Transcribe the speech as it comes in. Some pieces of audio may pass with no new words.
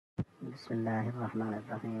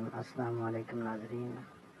बिस्मिल्लाहिर्रहमानिर्रहीम। अस्सलाम वालेकुम नाज़रीन,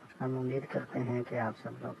 हम उम्मीद करते हैं कि आप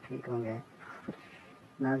सब लोग ठीक होंगे।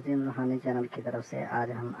 नाज़रीन, रूहानी चैनल की तरफ से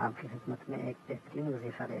आज हम आपकी खिदमत में एक बेहतरीन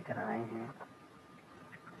वजीफ़ा लेकर आए हैं।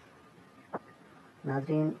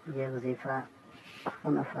 नाज़रीन, ये वजीफ़ा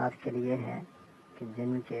उन अफराद के लिए है कि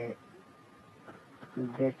जिनके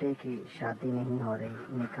बेटे की शादी नहीं हो रही,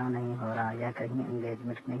 निकाह नहीं हो रहा या कहीं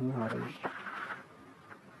एंगेजमेंट नहीं हो रही,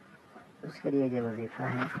 उसके लिए ये वजीफ़ा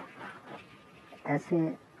है। ऐसे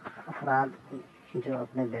अफराद जो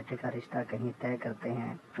अपने बेटे का रिश्ता कहीं तय करते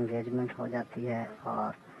हैं, एंगेजमेंट हो जाती है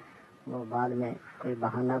और वो बाद में कोई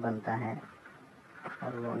बहाना बनता है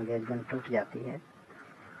और वो एंगेजमेंट टूट जाती है,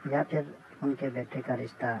 या फिर उनके बेटे का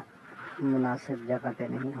रिश्ता मुनासिब जगह पे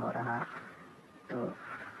नहीं हो रहा, तो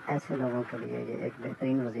ऐसे लोगों के लिए ये एक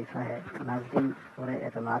बेहतरीन वजीफ़ा है। नाज़रीन, पूरे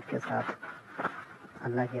एतमाद के साथ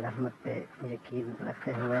अल्लाह की रहमत पे यकीन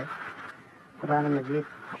रखते हुए कुरान मजीद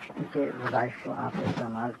के वज़ाइफ को आप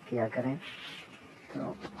इस्तेमाल किया करें,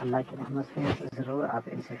 तो अल्लाह की रहमत से ज़रूर आप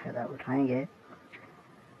इनसे फ़ायदा उठाएंगे।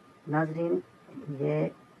 नाज़रीन,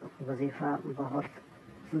 ये वजीफ़ा बहुत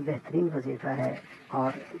बेहतरीन वजीफ़ा है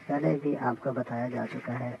और पहले भी आपको बताया जा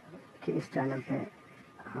चुका है कि इस चैनल पे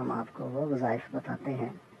हम आपको वो वज़ाइफ बताते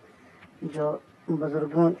हैं जो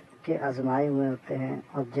बुज़ुर्गों के आज़माए हुए होते हैं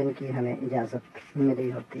और जिनकी हमें इजाज़त मिली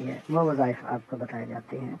होती है, वो वज़ाइफ आपको बताए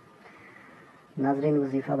जाते हैं। नाज़रीन,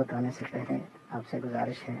 वजीफ़ा बताने से पहले आपसे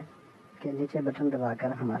गुजारिश है कि नीचे बटन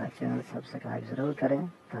दबाकर हमारा चैनल सब्सक्राइब ज़रूर करें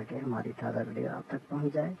ताकि हमारी ताज़ा वीडियो आप तक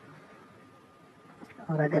पहुंच जाए।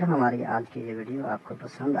 और अगर हमारी आज की ये वीडियो आपको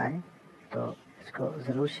पसंद आए तो इसको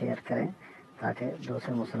ज़रूर शेयर करें ताकि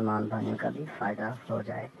दूसरे मुसलमान भाइयों का भी फ़ायदा हो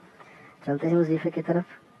जाए। चलते हैं वजीफ़े की तरफ।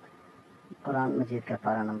 कुरान मजीद का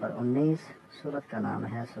पारा नंबर 19, सूरत का नाम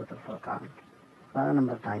है सूरत फुरकान। पारा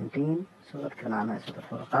नंबर 19, सूरत का नाम है सूरत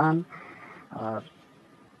फुरकान और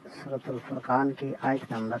सूरत फुरकान की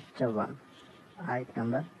आयत नंबर 54, आयत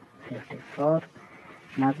नंबर 54।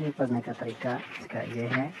 नाज़रीन, पढ़ने का तरीका इसका ये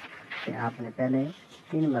है कि आपने पहले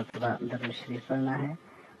 3 मरतबा दरूद शरीफ पढ़ना है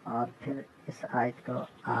और फिर इस आयत को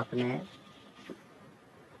आपने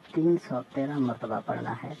 313 मरतबा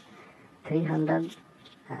पढ़ना है।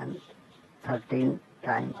 313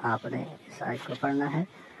 टाइम आपने इस आयत को पढ़ना है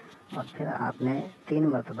और फिर आपने 3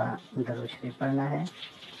 मरतबा दरूद शरीफ पढ़ना है।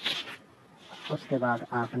 उसके बाद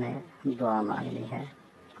आपने दुआ मांगनी है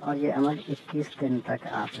और ये अमल 21 दिन तक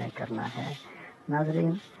आपने करना है।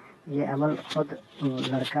 नाज़रीन, ये अमल ख़ुद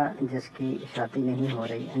लड़का जिसकी शादी नहीं हो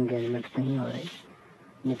रही, एंगेजमेंट नहीं हो रही,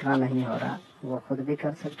 निकाह नहीं हो रहा, वो ख़ुद भी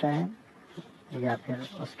कर सकता है या फिर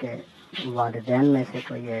उसके वालिदैन में से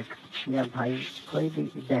कोई एक या भाई, कोई भी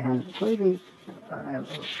बहन, कोई भी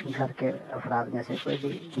घर के अफराद में से कोई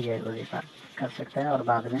भी ये वजीफ़ा कर सकता है और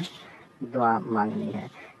बाद में दुआ मांगनी है।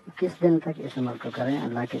 किस दिन तक इस अमल को करें,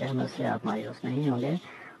 अल्लाह की रहमत से आप मायूस नहीं होंगे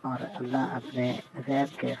और अल्लाह अपने गैब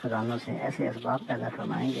के ख़जानों से ऐसे असबाब पैदा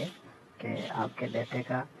फरमाएंगे कि आपके बेटे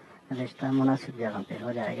का रिश्ता मुनासिब जगह पे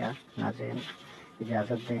हो जाएगा। नाज़रीन,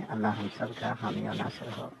 इजाज़त दें। अल्लाह हम सब का हामी और नासिर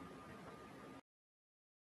हो।